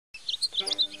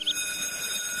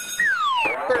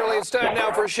time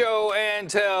now for show and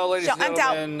tell, ladies Show and and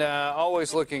tell. gentlemen.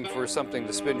 Always looking for something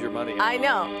to spend your money on. I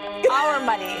know. Our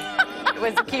money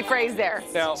was the key phrase there.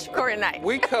 Now, Corey and I.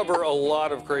 we cover a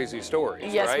lot of crazy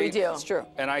stories, Yes, right? we do. It's true.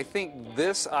 And I think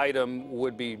this item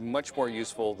would be much more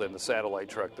useful than the satellite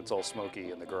truck that's all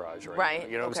smoky in the garage right Right. now.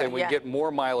 You know what I'm Okay. saying? We yeah. get more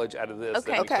mileage out of this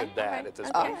Okay. than we Okay. could that Okay. at this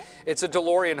Okay. point. It's a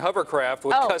DeLorean hovercraft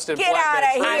with Oh, custom get flatbed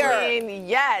outta trailer. here. I mean,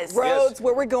 yes. Roads,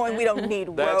 where we're going, we don't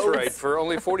need That's roads. right. For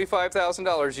only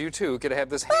 $45,000, you too could have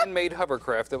this handmade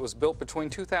hovercraft that was built between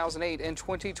 2008 and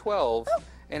 2012,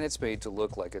 and it's made to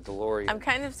look like a DeLorean. I'm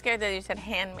kind of scared that you said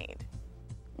handmade.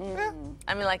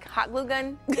 I mean, like hot glue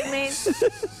gun made.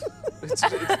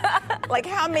 Like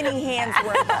how many hands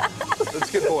were involved? That's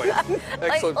a good point.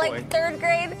 Excellent like point. third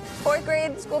grade, fourth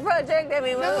grade school project. I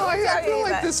mean, No, what are we I talking feel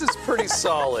like about? this is pretty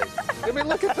solid. I mean,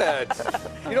 look at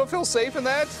that. You don't feel safe in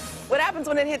that? What happens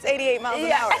when it hits 88 miles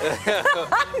an hour?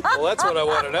 Well, that's what I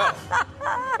want to know.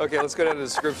 Okay, let's go down to the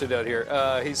description down here.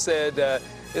 He said,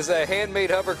 is a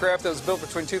handmade hovercraft that was built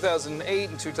between 2008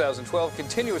 and 2012,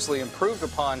 continuously improved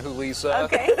upon, Lisa.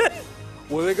 Okay.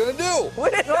 What are they going to do?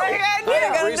 What are you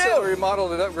gonna Recently do?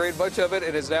 remodeled and upgraded much of it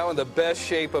and is now in the best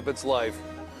shape of its life.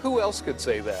 Who else could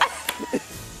say that?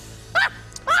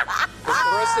 The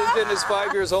thrust engine is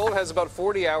 5 years old, has about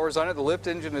 40 hours on it. The lift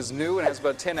engine is new and has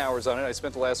about 10 hours on it. I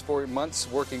spent the last 4 months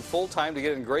working full-time to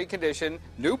get it in great condition.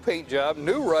 New paint job,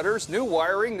 new rudders, new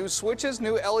wiring, new switches,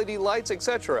 new LED lights,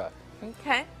 etc.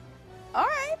 Okay. All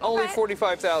right. Only Okay.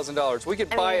 $45,000. We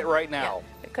could I buy mean, it right now.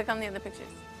 yeah. Click on the other pictures.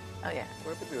 Oh, yeah.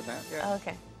 What if we do that? Yeah. Oh,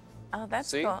 okay. Oh, that's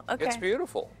See? cool. Okay. It's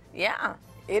beautiful. Yeah,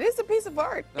 It is a piece of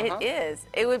art Uh-huh. it is.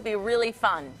 It would be really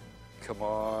fun. Come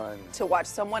on. to watch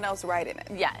someone else write in it.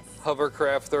 Yes.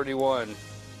 Hovercraft 31.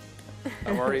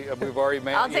 We've already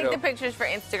made. I'll take the pictures for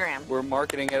Instagram. We're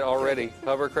marketing it already.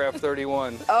 Hovercraft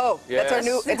 31. Oh, that's our Yes.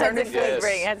 new. It's our new Has a fleet. good Yes.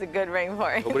 ring. Has a good ring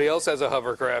for it. Nobody else has a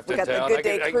hovercraft We in got the town. Good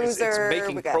Day it's Cruiser,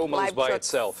 making we got promos live by trucks.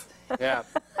 itself. Yeah.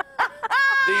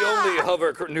 The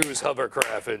only news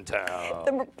hovercraft in town.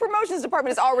 The promotions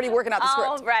department is already working out the script.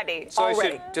 Already. So I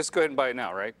already. should just go ahead and buy it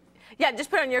now, right? Yeah,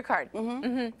 just put it on your card.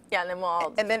 Mm-hmm. Yeah, and then we'll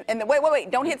all. And then wait.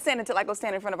 Don't hit send until I go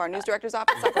stand in front of our news director's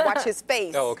office so I can watch his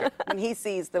face Oh, okay. when he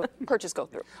sees the purchase go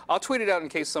through. I'll tweet it out in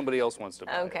case somebody else wants to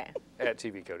buy Okay. it. At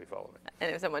TV Cody, follow me.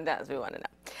 And if someone does, we want to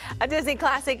know. A Disney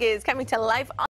classic is coming to life on